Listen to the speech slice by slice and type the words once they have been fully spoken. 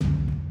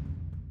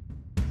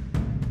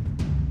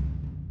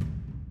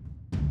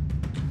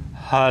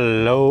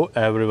Hello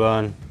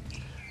everyone.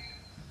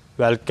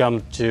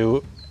 Welcome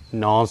to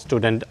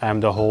Non-Student.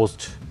 I'm the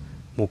host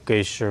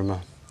Mukesh Sharma.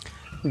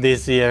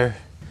 This year,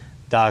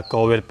 the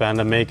COVID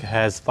pandemic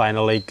has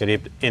finally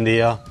gripped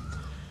India,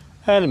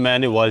 and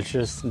many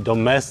vultures,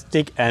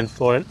 domestic and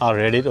foreign, are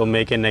ready to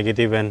make a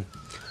negative and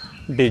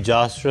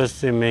disastrous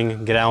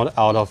swimming ground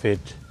out of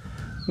it.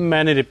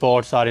 Many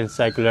reports are in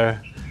circular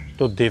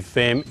to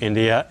defame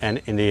India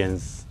and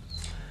Indians.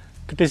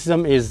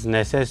 Criticism is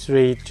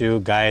necessary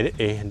to guide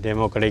a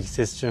democratic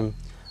system,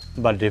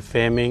 but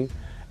defaming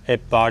a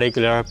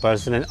particular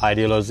person and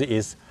ideology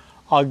is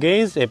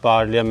against a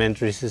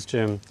parliamentary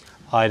system.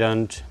 I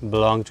don't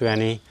belong to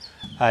any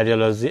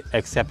ideology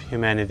except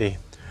humanity.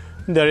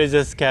 There is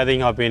a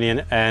scathing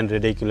opinion and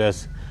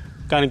ridiculous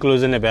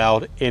conclusion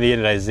about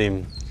Indian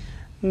regime.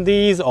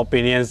 These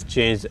opinions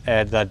change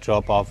at the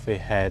drop of a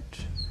hat.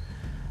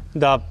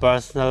 The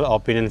personal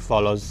opinion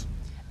follows.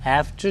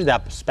 After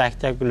the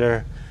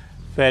spectacular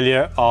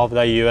failure of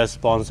the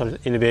US-sponsored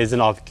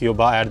invasion of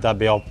Cuba at the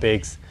Bay of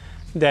Pigs,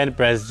 then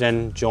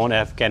President John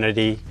F.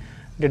 Kennedy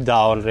did the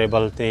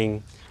honorable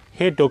thing.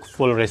 He took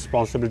full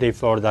responsibility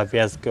for the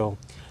fiasco.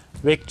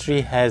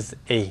 Victory has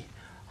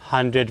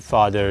 100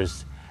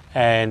 fathers,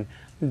 and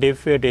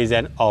defeat is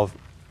an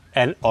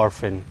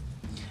orphan.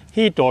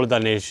 He told the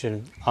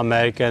nation.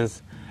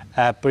 Americans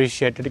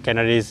appreciated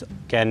Kennedy's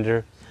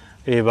candor,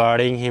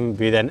 rewarding him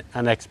with an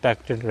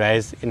unexpected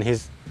rise in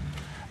his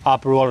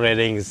approval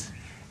ratings.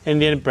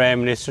 Indian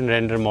Prime Minister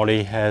Narendra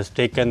Modi has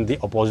taken the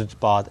opposite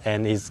path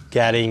and is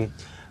getting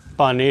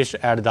punished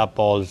at the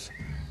polls.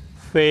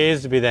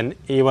 Faced with an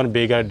even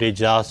bigger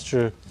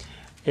disaster,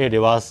 a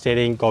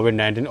devastating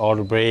COVID-19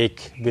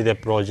 outbreak with a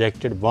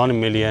projected 1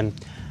 million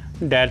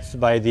deaths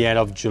by the end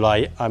of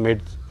July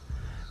amid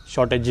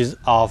shortages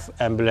of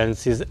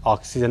ambulances,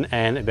 oxygen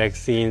and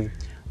vaccines,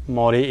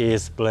 Modi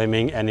is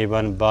blaming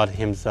anyone but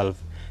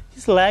himself.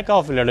 His lack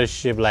of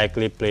leadership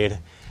likely played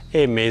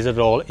a major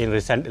role in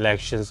recent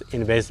elections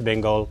in West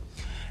Bengal,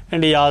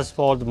 India's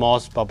fourth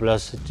most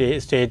populous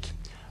state,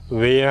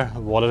 where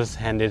voters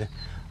handed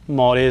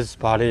Modi's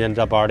Bharatiya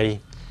Janata Party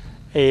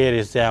a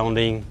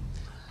resounding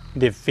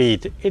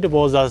defeat. It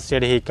was a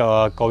state he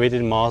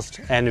coveted most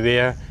and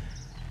where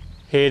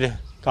he'd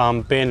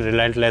campaigned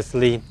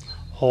relentlessly,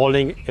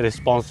 holding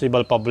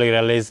irresponsible public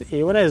rallies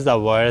even as the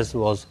virus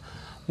was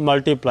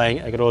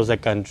multiplying across the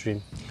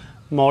country.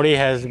 Modi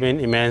has been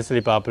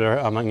immensely popular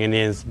among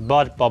Indians,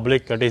 but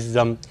public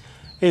criticism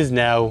is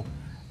now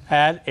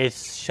at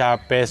its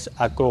sharpest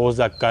across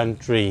the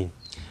country.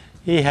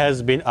 He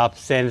has been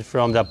absent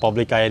from the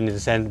public eye in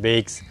recent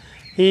weeks.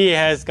 He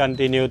has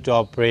continued to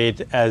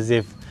operate as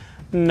if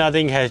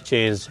nothing has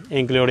changed,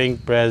 including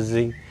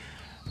pressing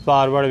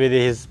forward with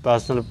his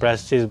personal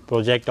prestige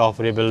project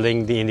of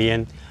rebuilding the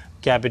Indian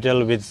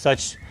capital with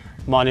such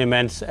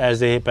monuments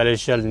as a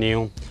palatial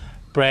new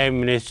Prime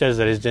Minister's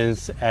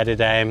residence at a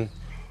time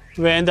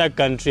when the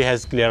country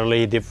has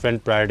clearly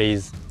different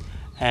priorities,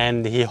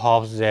 and he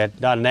hopes that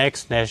the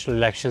next national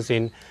elections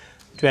in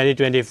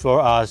 2024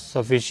 are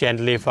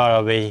sufficiently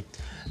far away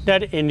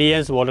that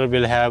Indians voters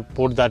will have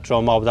put the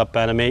trauma of the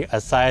pandemic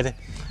aside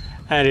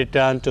and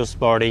returned to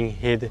supporting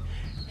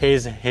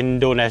his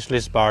Hindu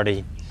nationalist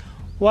party.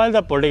 While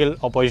the political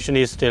opposition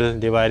is still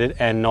divided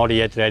and not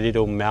yet ready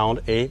to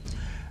mount a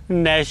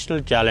national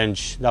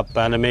challenge, the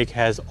pandemic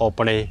has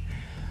opened a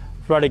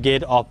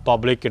floodgate of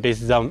public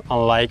criticism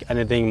unlike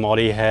anything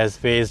Modi has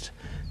faced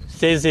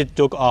since he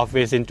took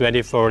office in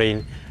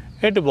 2014.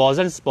 It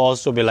wasn't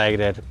supposed to be like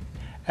that.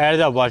 At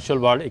the Virtual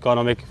World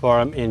Economic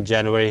Forum in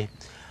January,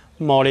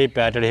 Modi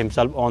patted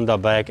himself on the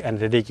back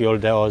and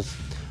ridiculed those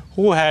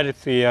who had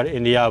feared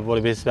India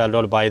would be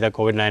swallowed by the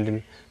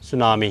COVID-19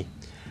 tsunami.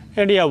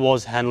 India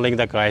was handling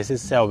the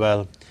crisis so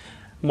well.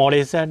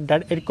 Modi said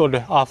that it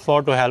could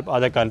afford to help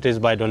other countries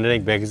by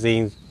donating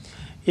vaccines,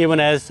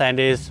 even as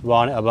scientists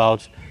warned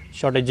about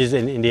shortages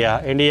in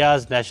India.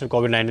 India's National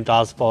COVID-19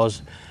 Task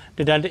Force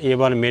didn't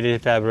even meet in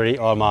February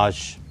or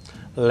March.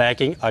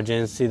 Lacking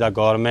urgency, the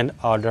government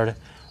ordered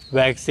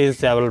vaccines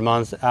several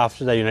months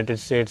after the United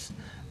States,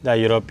 the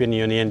European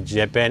Union,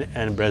 Japan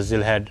and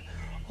Brazil had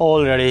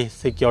already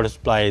secured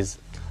supplies.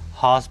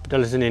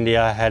 Hospitals in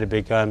India had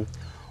begun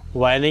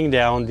winding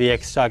down the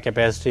extra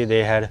capacity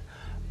they had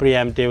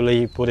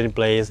preemptively put in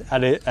place.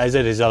 As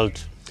a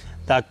result,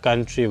 the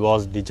country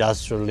was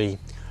disastrously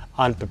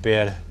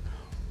unprepared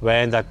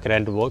when the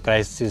current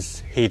crisis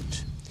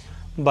hit.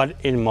 But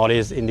in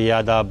Modi's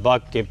India, the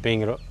buck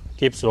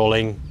keeps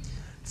rolling,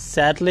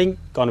 settling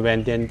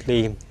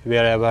conveniently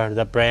wherever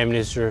the Prime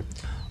Minister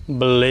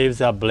believes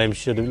the blame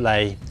should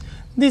lie.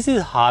 This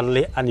is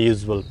hardly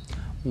unusual.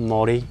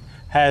 Modi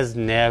has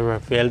never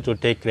failed to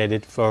take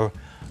credit for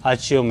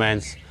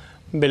achievements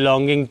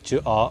belonging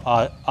to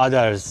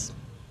others,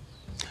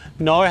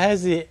 nor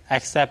has he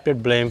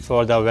accepted blame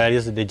for the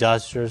various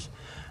disasters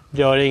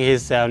during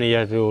his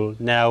 7-year rule.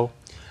 Now,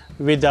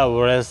 with the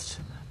worst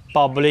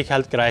public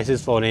health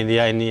crisis for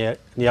India in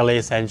nearly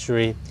a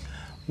century,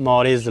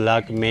 Modi's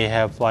luck may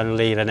have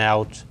finally run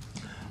out.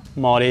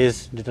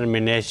 Modi's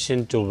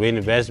determination to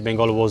win West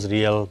Bengal was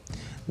real.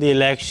 The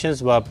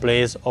elections were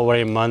placed over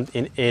a month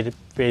in 8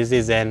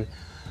 phases, and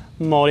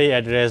Modi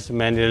addressed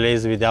many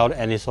rallies without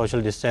any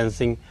social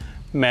distancing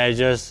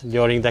measures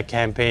during the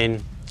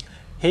campaign.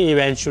 He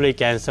eventually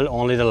cancelled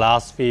only the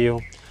last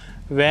few.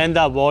 When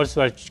the votes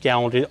were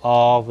counted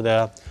of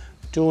the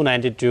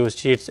 292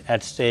 seats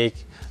at stake,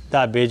 the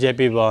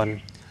BJP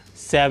won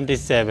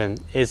 77,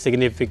 a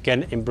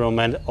significant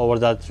improvement over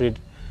the 3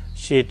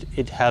 seats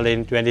it held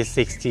in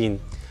 2016.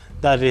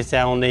 The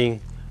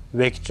resounding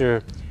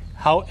victor,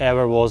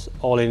 however, was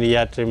All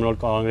India Trinamool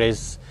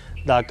Congress,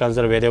 the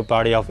Conservative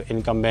Party of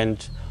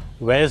incumbent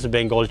West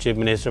Bengal Chief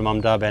Minister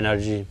Mamata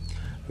Banerjee,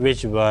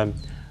 which won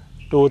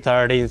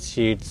 213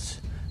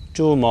 seats,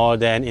 2 more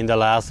than in the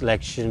last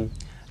election.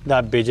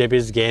 The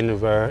BJP's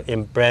gains were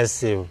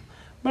impressive,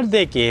 but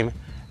they came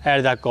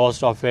at the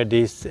cost of a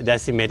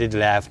decimated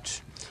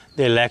left.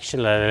 The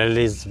election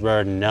rallies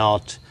were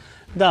not.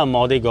 The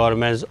Modi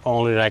government's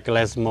only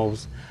reckless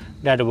moves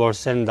that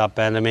worsened the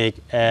pandemic.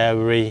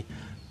 Every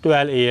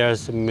 12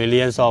 years,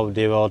 millions of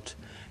devout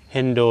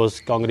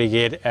Hindus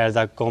congregate at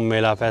the Kumbh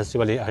Mela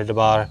festival in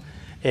Haridwar,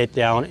 a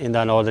town in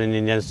the northern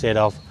Indian state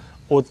of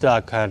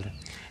Uttarakhand.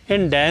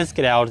 In dense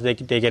crowds, they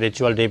take a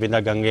ritual dip in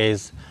the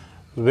Ganges,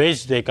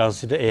 which they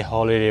consider a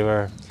holy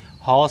river.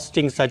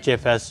 Hosting such a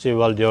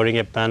festival during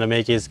a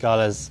pandemic is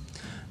called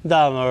the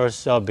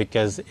Amritsar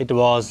because it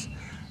was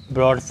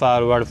brought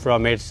forward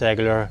from its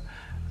regular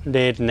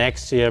date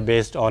next year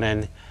based on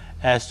an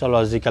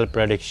astrological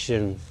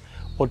prediction.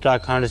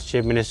 Uttarakhand's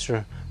Chief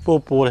Minister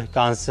Pupur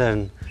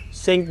Kansan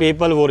saying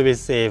people would be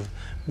safe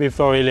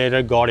before he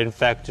later got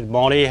infected.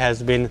 Modi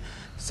has been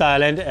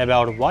silent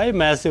about why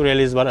massive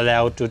rallies were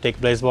allowed to take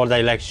place for the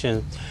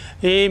election.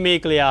 He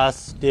meekly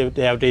asked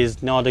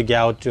devotees not to go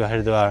out to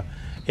Haridwar,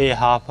 a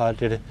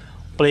half-hearted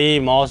plea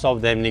most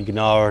of them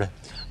ignored.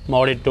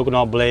 Modi took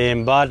no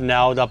blame, but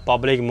now the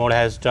public mood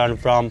has turned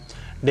from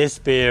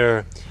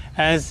despair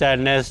and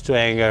sadness to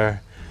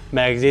anger.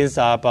 Magazines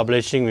are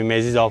publishing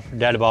images of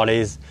dead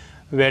bodies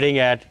waiting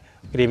at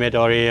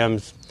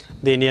crematoriums.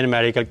 The Indian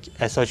Medical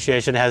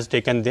Association has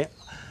taken the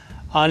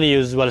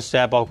unusual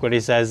step of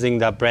criticizing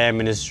the Prime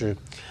Minister.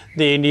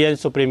 The Indian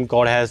Supreme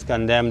Court has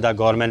condemned the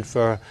government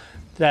for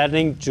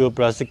threatening to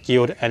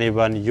prosecute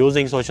anyone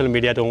using social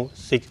media to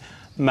seek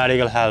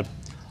medical help,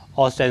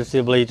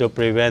 ostensibly to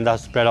prevent the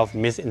spread of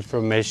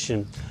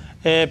misinformation.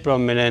 A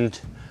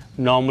prominent,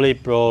 normally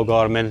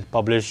pro-government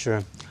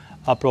publisher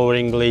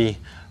approvingly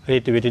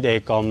retweeted a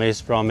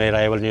columnist from a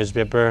rival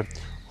newspaper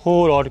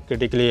who wrote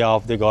critically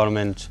of the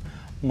government.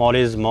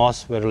 Modi's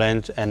most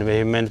virulent and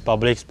vehement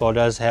public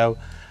supporters have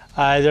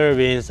either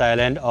been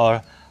silent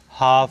or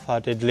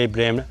half-heartedly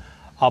blamed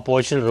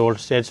opposition ruled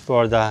states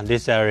for the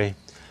disarray.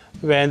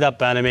 When the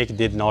pandemic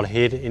did not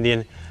hit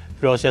India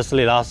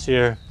ferociously last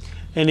year,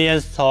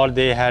 Indians thought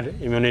they had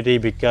immunity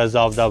because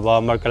of the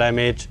warmer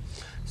climate,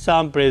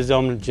 some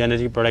presumed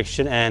genetic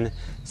protection, and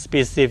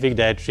specific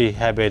dietary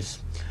habits.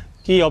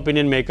 Key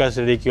opinion makers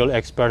ridiculed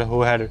experts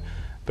who had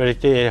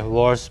predicted a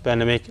worse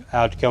pandemic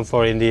outcome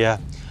for India.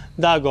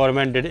 The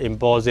government did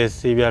impose a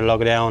severe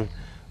lockdown,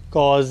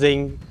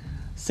 causing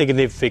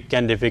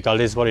significant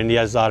difficulties for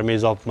India's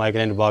armies of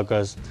migrant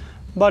workers.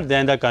 But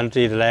then the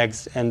country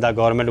relaxed and the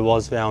government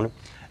was found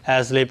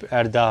asleep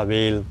at the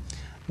wheel.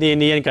 The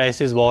Indian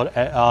crisis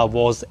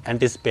was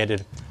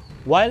anticipated.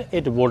 While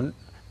it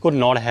could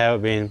not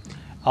have been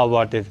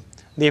averted,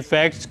 the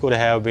effects could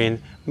have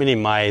been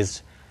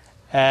minimized.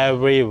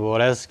 Every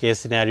worst case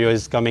scenario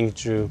is coming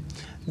true.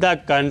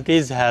 The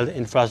country's health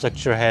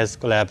infrastructure has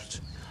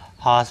collapsed.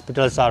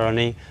 Hospitals are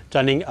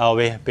turning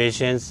away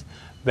patients.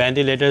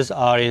 Ventilators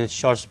are in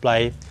short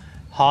supply.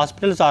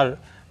 Hospitals are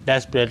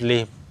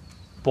desperately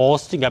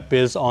posting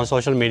appeals on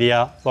social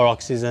media for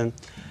oxygen.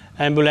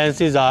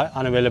 Ambulances are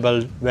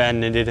unavailable when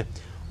needed.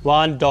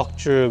 One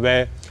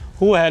doctor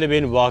who had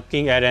been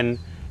working at an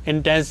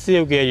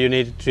intensive care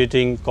unit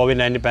treating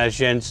COVID-19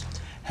 patients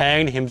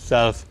hanged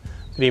himself.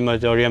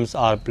 Crematoriums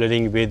are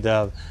pleading with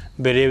the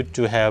bereaved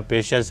to have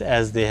patience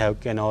as they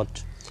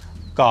cannot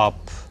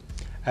cope.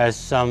 At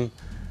some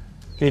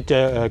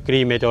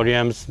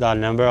crematoriums, the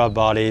number of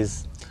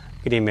bodies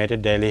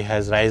cremated daily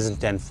has risen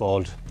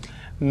tenfold.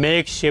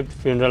 Makeshift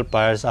funeral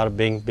pyres are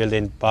being built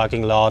in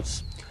parking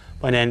lots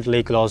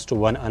permanently close to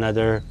one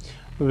another,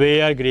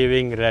 where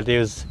grieving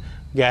relatives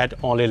get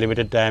only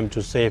limited time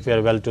to say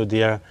farewell to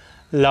their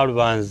loved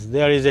ones.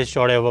 There is a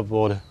shortage of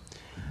wood.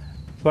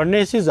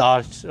 Furnaces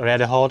are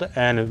red hot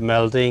and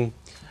melting,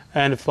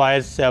 and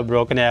fires have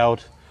broken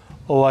out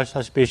over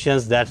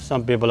suspicions that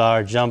some people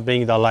are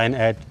jumping the line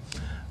at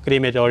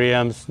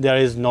crematoriums. There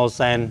is no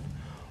sign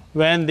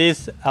when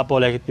this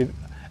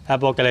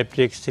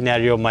apocalyptic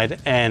scenario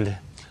might end.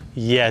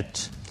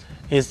 Yet,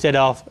 instead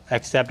of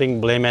accepting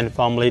blame and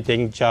firmly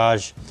taking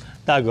charge,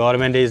 the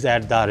government is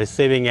at the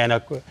receiving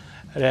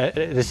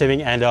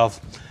end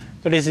of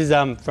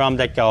criticism from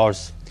the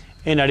courts.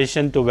 In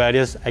addition to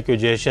various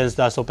accusations,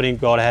 the Supreme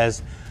Court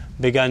has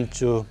begun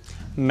to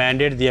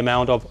mandate the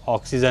amount of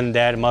oxygen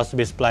that must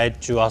be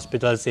supplied to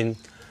hospitals in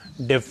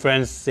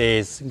different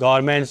states.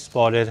 Government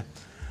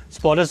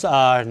supporters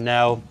are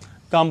now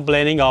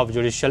complaining of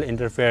judicial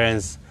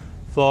interference.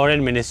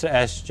 Foreign Minister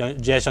S.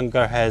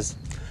 Jaishankar has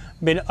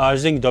been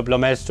urging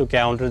diplomats to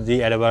counter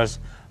the adverse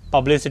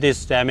publicity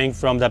stemming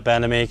from the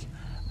pandemic,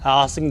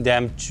 asking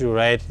them to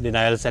write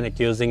denials and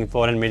accusing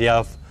foreign media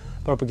of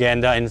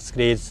propaganda in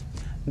scripts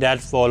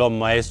that follow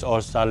Maoist or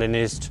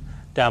Stalinist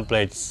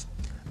templates.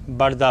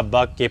 But the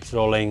buck keeps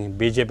rolling.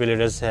 BJP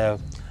leaders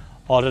have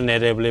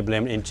alternatively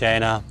blamed in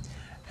China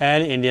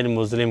an Indian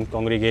Muslim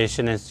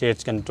congregation and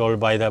states controlled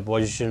by the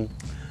opposition.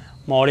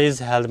 Modi's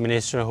health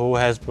minister, who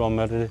has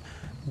promoted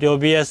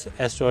dubious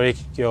historic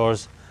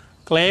cures,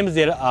 claims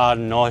there are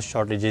no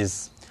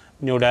shortages.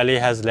 New Delhi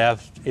has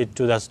left it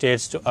to the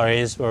states to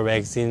arrange for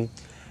vaccine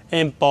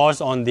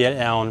imports on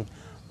their own.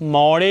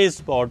 Modi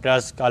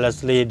supporters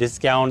callously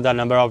discount the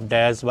number of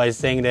deaths by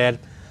saying that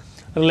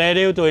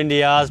relative to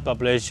India's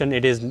population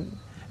it is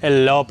a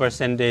low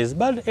percentage,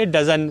 but it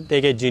doesn't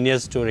take a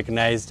genius to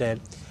recognize that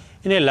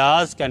in a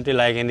large country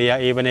like India,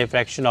 even a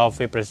fraction of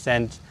a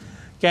percent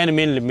can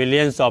mean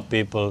millions of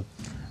people.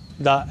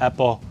 The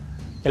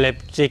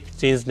apocalyptic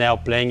scenes now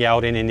playing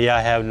out in India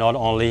have not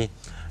only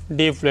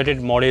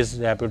deflated Modi's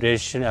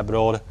reputation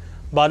abroad,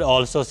 but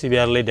also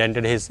severely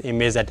dented his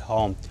image at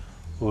home.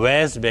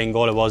 West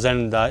Bengal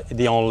wasn't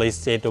the only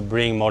state to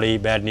bring Modi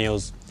bad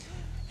news.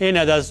 In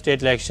other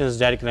state elections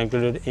that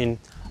concluded in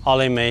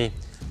early May,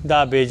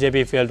 the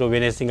BJP failed to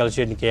win a single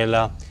seat in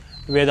Kerala,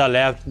 where the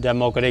Left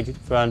Democratic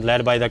Front,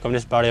 led by the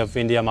Communist Party of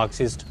India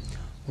Marxist,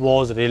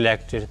 was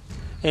re-elected.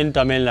 In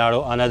Tamil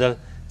Nadu, another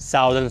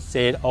southern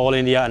state, All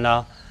India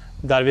Anna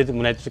Dravid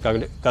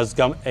Munnetra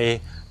Kazhagam, a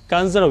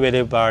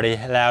conservative party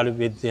led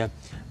with the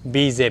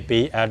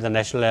BJP at the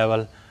national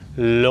level,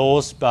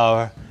 lost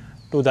power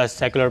to the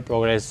Secular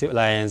Progressive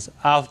Alliance.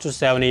 After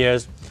 7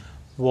 years,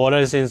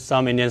 voters in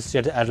some Indian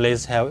states at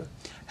least have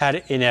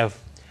had enough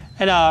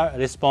and are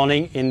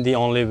responding in the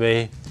only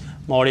way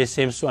Modi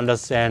seems to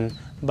understand,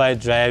 by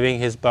driving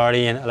his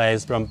party and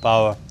allies from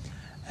power.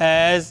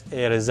 As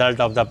a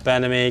result of the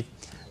pandemic,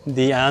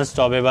 the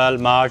unstoppable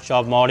march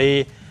of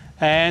Modi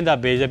and the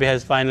BJP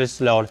has finally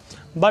slowed,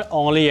 but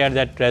only at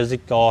the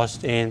tragic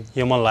cost in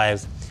human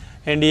lives.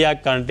 India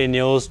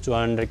continues to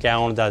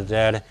undercount the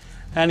dead,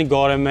 and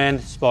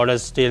government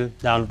supporters still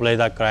downplay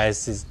the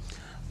crisis.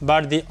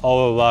 But the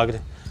overworked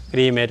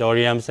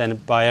crematoriums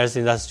and pyres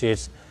in the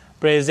streets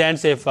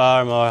presents a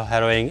far more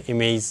harrowing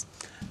image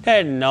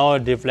that no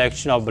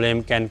deflection of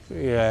blame can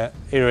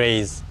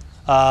erase.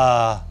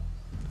 Ah,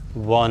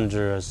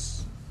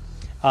 wondrous,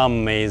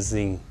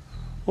 amazing.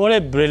 What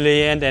a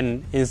brilliant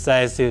and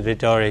incisive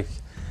rhetoric.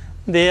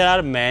 There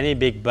are many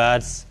big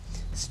buts,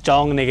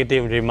 strong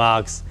negative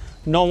remarks.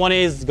 No one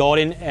is God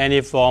in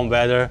any form,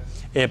 whether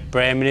a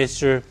prime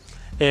minister,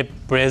 a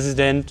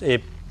president,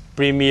 a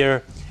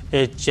premier,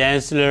 a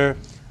chancellor,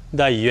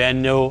 the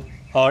UNO,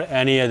 or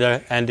any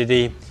other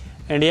entity.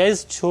 India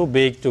is too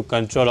big to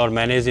control or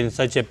manage in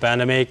such a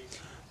pandemic,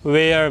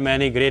 where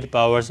many great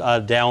powers are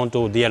down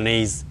to their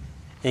knees,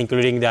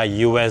 including the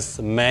US.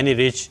 Many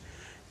rich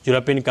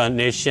European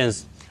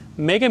nations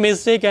make a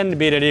mistake and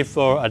be ready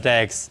for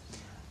attacks.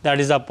 That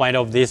is the point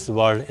of this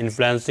world,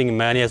 influencing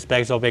many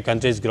aspects of a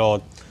country's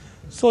growth.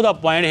 So the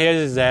point here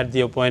is that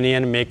the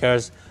opinion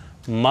makers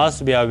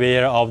must be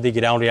aware of the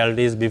ground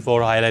realities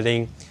before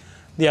highlighting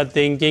their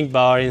thinking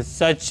power in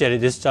such a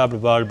disturbed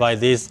world by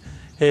this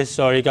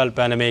historical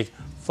pandemic.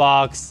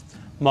 Fox,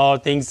 more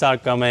things are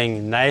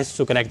coming. Nice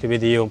to connect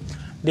with you.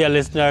 Dear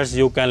listeners,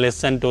 you can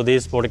listen to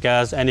this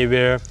podcast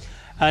anywhere,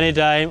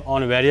 anytime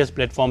on various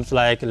platforms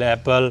like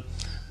Apple,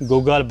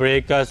 Google,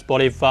 Breaker,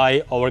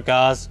 Spotify,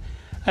 Overcast,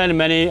 and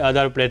many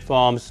other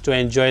platforms to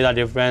enjoy the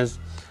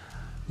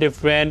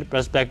different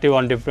perspective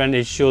on different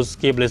issues.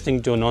 Keep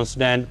listening to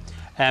Nonstudent.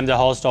 I am the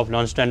host of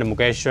Nonstudent,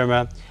 Mukesh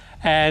Sharma,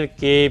 and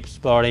keep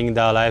supporting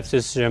the life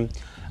system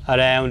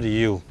around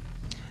you.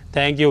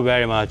 Thank you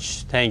very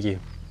much. Thank you.